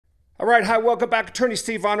All right, hi, welcome back, Attorney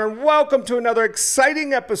Steve Honor, and welcome to another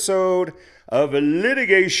exciting episode of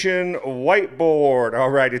Litigation Whiteboard. All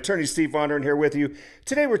right, Attorney Steve Honor here with you.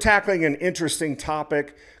 Today we're tackling an interesting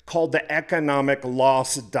topic called the Economic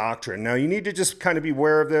Loss Doctrine. Now, you need to just kind of be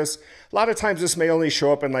aware of this. A lot of times this may only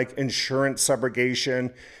show up in like insurance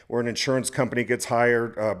subrogation, where an insurance company gets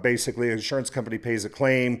hired. Basically, an insurance company pays a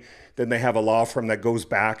claim, then they have a law firm that goes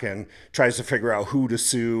back and tries to figure out who to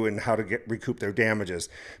sue and how to recoup their damages.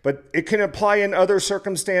 But it can apply in other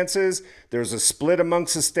circumstances. There's a split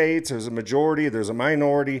amongst the states. There's a majority. There's a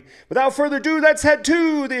minority. Without further ado, let's head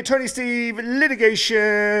to the Attorney Steve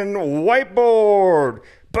Litigation Whiteboard.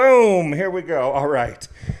 Boom, here we go. All right.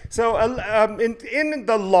 So in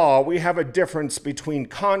the law, we have a difference between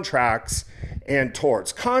contracts and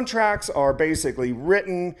torts. Contracts are basically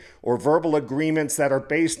written or verbal agreements that are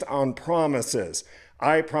based on promises.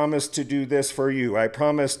 I promise to do this for you. I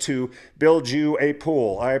promise to build you a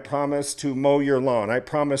pool. I promise to mow your lawn. I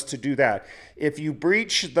promise to do that. If you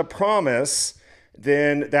breach the promise,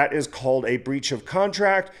 then that is called a breach of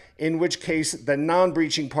contract, in which case the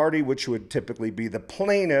non-breaching party, which would typically be the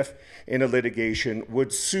plaintiff in a litigation,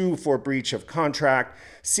 would sue for breach of contract,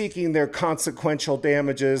 seeking their consequential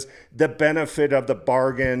damages, the benefit of the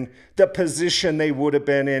bargain, the position they would have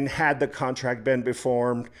been in had the contract been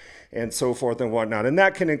performed, and so forth and whatnot. And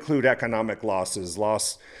that can include economic losses,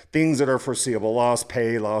 things that are foreseeable, lost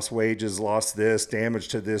pay, lost wages, lost this, damage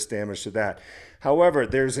to that. However,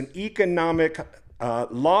 there's an economic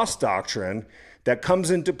loss doctrine that comes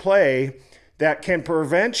into play that can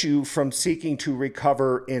prevent you from seeking to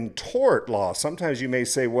recover in tort law. Sometimes you may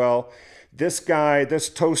say, well, this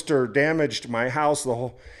toaster damaged my house.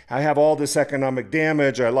 I have all this economic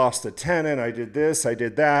damage. I lost a tenant. I did this. I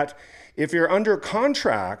did that. If you're under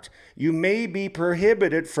contract, you may be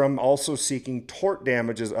prohibited from also seeking tort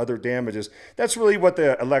damages, other damages. That's really what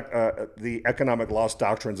the economic loss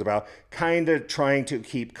doctrine is about, kind of trying to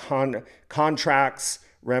keep contracts,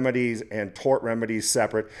 remedies, and tort remedies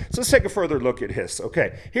separate. So let's take a further look at this.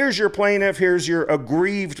 Okay, here's your plaintiff. Here's your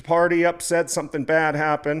aggrieved party, upset, something bad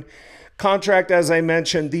happened. Contract, as I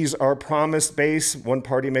mentioned, these are promise-based. One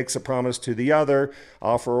party makes a promise to the other,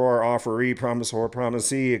 offeror, offeree, promisor,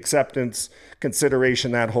 promisee, acceptance,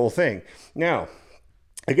 consideration, that whole thing. Now,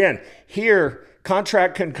 again, here,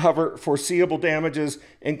 contract can cover foreseeable damages,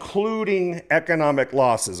 including economic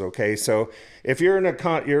losses, okay? So if you're in a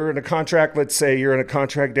contract, let's say you're in a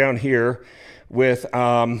contract down here with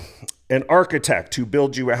an architect to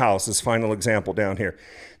build you a house, this final example down here.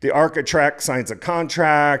 The architect signs a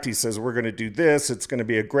contract. He says, we're going to do this. It's going to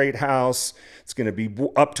be a great house. It's going to be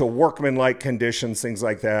up to workmanlike conditions, things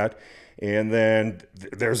like that. And then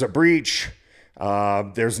there's a breach.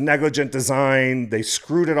 There's negligent design. They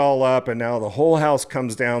screwed it all up, and now the whole house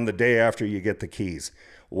comes down the day after you get the keys.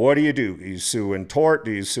 What do? Do you sue in tort?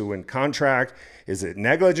 Do you sue in contract? Is it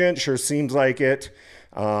negligent? Sure seems like it.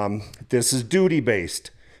 This is duty-based.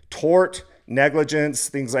 Tort, negligence,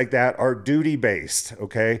 things like that are duty-based,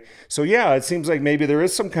 okay? So yeah, it seems like maybe there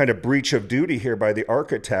is some kind of breach of duty here by the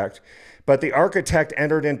architect, but the architect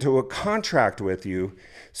entered into a contract with you,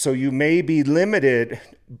 so you may be limited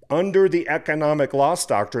under the economic loss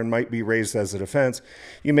doctrine, might be raised as a defense.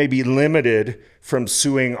 You may be limited from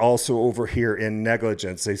suing also over here in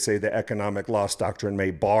negligence. They say the economic loss doctrine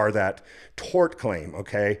may bar that tort claim,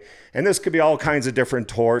 okay? And this could be all kinds of different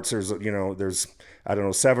torts. There's, I don't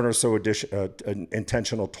know, 7 or so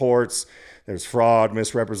intentional torts. There's fraud,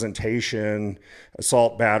 misrepresentation,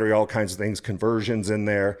 assault, battery, all kinds of things, conversions in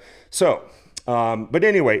there. So, but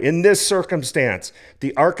anyway, in this circumstance,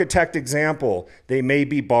 the architect example, they may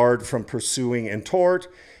be barred from pursuing in tort.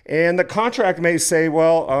 And the contract may say,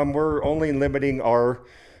 well, we're only limiting our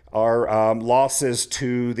losses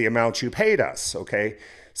to the amount you paid us, okay?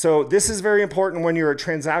 So this is very important when you're a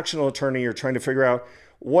transactional attorney. You're trying to figure out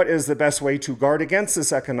what is the best way to guard against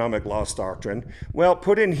this economic loss doctrine. Well,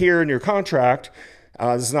 put in here in your contract,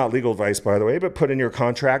 this is not legal advice, by the way, but put in your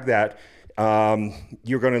contract that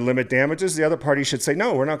you're going to limit damages. The other party should say,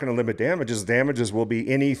 no, we're not going to limit damages. Damages will be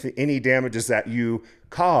any damages that you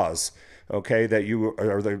cause, okay, that you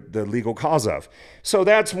are the legal cause of. So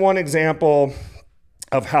that's one example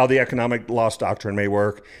of how the economic loss doctrine may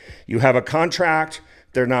work. You have a contract,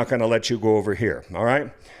 they're not going to let you go over here, all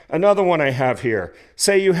right? Another one I have here,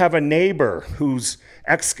 say you have a neighbor who's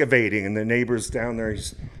excavating, and the neighbor's down there,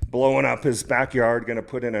 he's blowing up his backyard, going to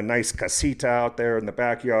put in a nice casita out there in the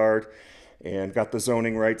backyard, and got the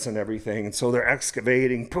zoning rights and everything. And so they're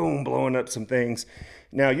excavating, boom, blowing up some things.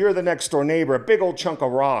 Now you're the next door neighbor, a big old chunk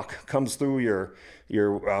of rock comes through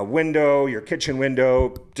your window, your kitchen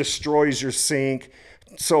window, destroys your sink,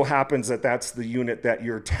 so happens that that's the unit that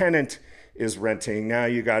your tenant is renting. Now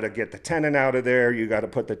you got to get the tenant out of there. You got to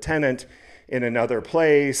put the tenant in another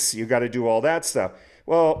place. You got to do all that stuff.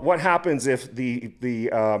 Well, what happens if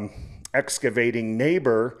the excavating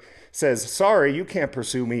neighbor says, sorry, you can't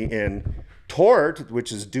pursue me in tort,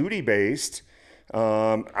 which is duty-based.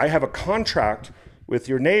 I have a contract with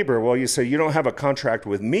your neighbor. Well, you say, you don't have a contract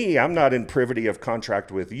with me. I'm not in privity of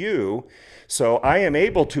contract with you. So I am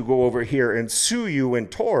able to go over here and sue you in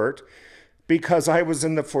tort because I was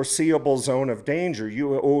in the foreseeable zone of danger.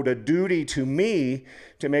 You owed a duty to me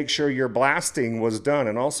to make sure your blasting was done.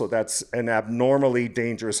 And also that's an abnormally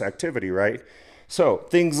dangerous activity, right? So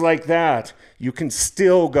things like that, you can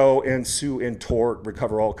still go and sue in tort,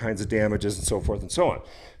 recover all kinds of damages and so forth and so on.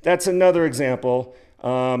 That's another example.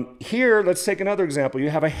 Here, let's take another example. You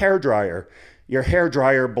have a hairdryer. Your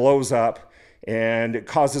hairdryer blows up and it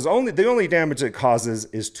causes the only damage it causes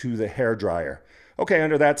is to the hairdryer. Okay,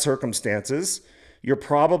 under that circumstances, you're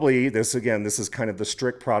probably, this is kind of the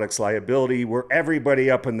strict products liability where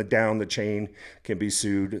everybody up and down the chain can be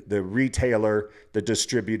sued, the retailer, the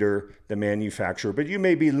distributor, the manufacturer, but you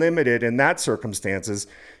may be limited in that circumstances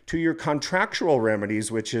to your contractual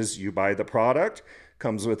remedies, which is you buy the product,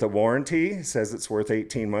 comes with a warranty, says it's worth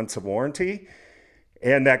 18 months of warranty,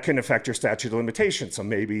 and that can affect your statute of limitations. So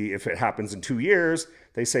maybe if it happens in 2 years,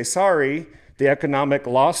 they say, sorry, the Economic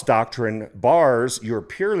Loss Doctrine bars your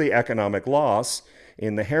purely economic loss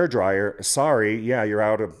in the hairdryer. Sorry, yeah, you're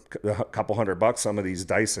out a couple $100. Some of these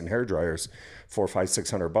Dyson hairdryers, $400,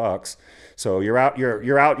 $500, $600. So you're out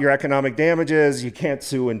your economic damages. You can't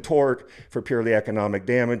sue in tort for purely economic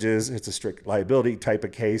damages. It's a strict liability type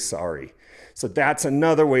of case. Sorry. So that's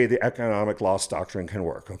another way the Economic Loss Doctrine can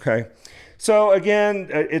work. Okay. So again,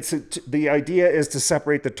 the idea is to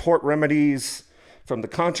separate the tort remedies from the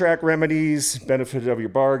contract remedies, benefit of your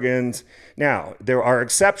bargains. Now, there are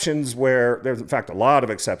exceptions where, there's in fact a lot of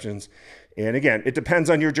exceptions. And again, it depends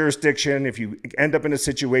on your jurisdiction. If you end up in a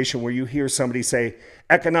situation where you hear somebody say,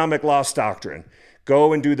 Economic Loss Doctrine,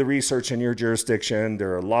 go and do the research in your jurisdiction.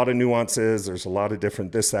 There are a lot of nuances. There's a lot of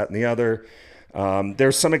different this, that, and the other.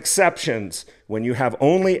 There's some exceptions when you have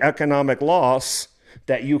only economic loss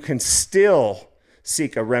that you can still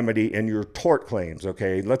seek a remedy in your tort claims.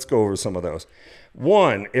 Okay, let's go over some of those.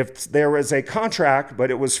 One, if there was a contract,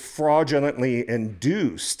 but it was fraudulently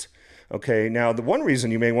induced. Okay, now the one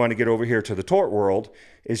reason you may want to get over here to the tort world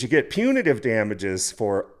is you get punitive damages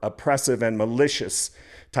for oppressive and malicious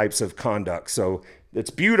types of conduct. So it's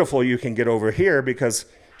beautiful you can get over here because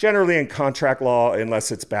generally in contract law,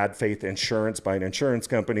 unless it's bad faith insurance by an insurance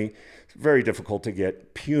company, it's very difficult to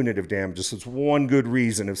get punitive damages. So it's one good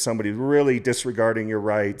reason if somebody's really disregarding your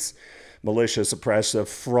rights, malicious, oppressive,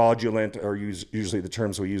 fraudulent, or usually the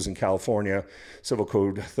terms we use in California, Civil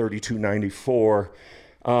Code 3294.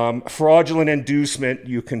 Fraudulent inducement,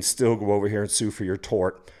 you can still go over here and sue for your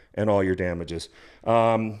tort and all your damages.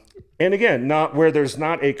 And again, not where there's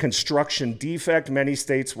not a construction defect. Many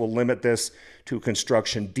states will limit this to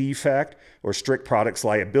construction defect or strict products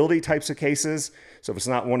liability types of cases. So if it's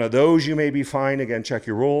not one of those, you may be fine. Again, check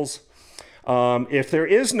your rules. If there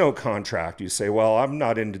is no contract, you say, well, I'm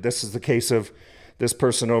not into, this is the case of this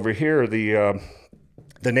person over here, the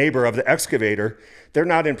neighbor of the excavator. They're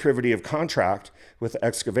not in privity of contract with the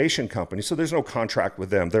excavation company, so there's no contract with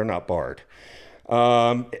them. They're not barred.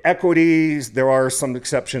 Equities, there are some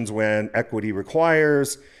exceptions when equity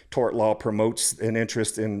requires. Tort law promotes an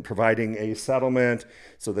interest in providing a settlement.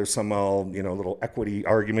 So there's some little equity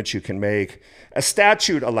arguments you can make. A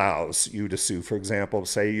statute allows you to sue. For example,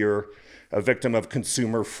 say you're a victim of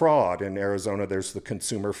consumer fraud. In Arizona, there's the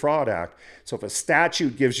Consumer Fraud Act. So if a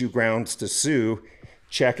statute gives you grounds to sue,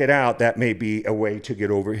 check it out. That may be a way to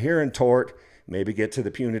get over here in tort, maybe get to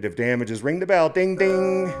the punitive damages. Ring the bell, ding,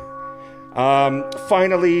 ding.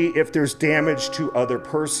 Finally, if there's damage to other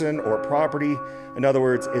person or property, in other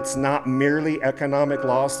words, it's not merely economic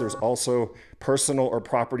loss, there's also personal or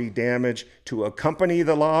property damage to accompany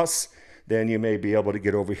the loss, then you may be able to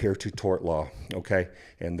get over here to tort law, okay,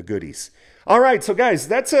 and the goodies. All right, so guys,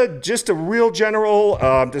 that's just a real general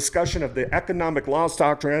discussion of the Economic Loss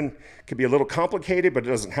Doctrine. It can be a little complicated, but it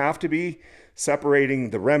doesn't have to be. Separating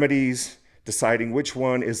the remedies, deciding which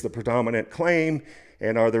one is the predominant claim,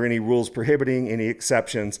 and are there any rules prohibiting, any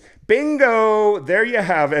exceptions. Bingo! There you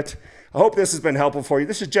have it. I hope this has been helpful for you.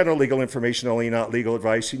 This is general legal information only, not legal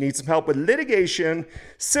advice. You need some help with litigation,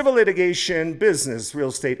 civil litigation, business, real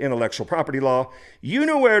estate, intellectual property law. You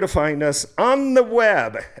know where to find us on the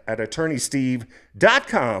web at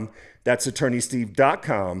attorneysteve.com. That's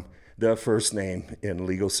attorneysteve.com, the first name in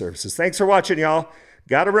legal services. Thanks for watching, y'all.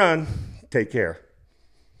 Gotta run. Take care.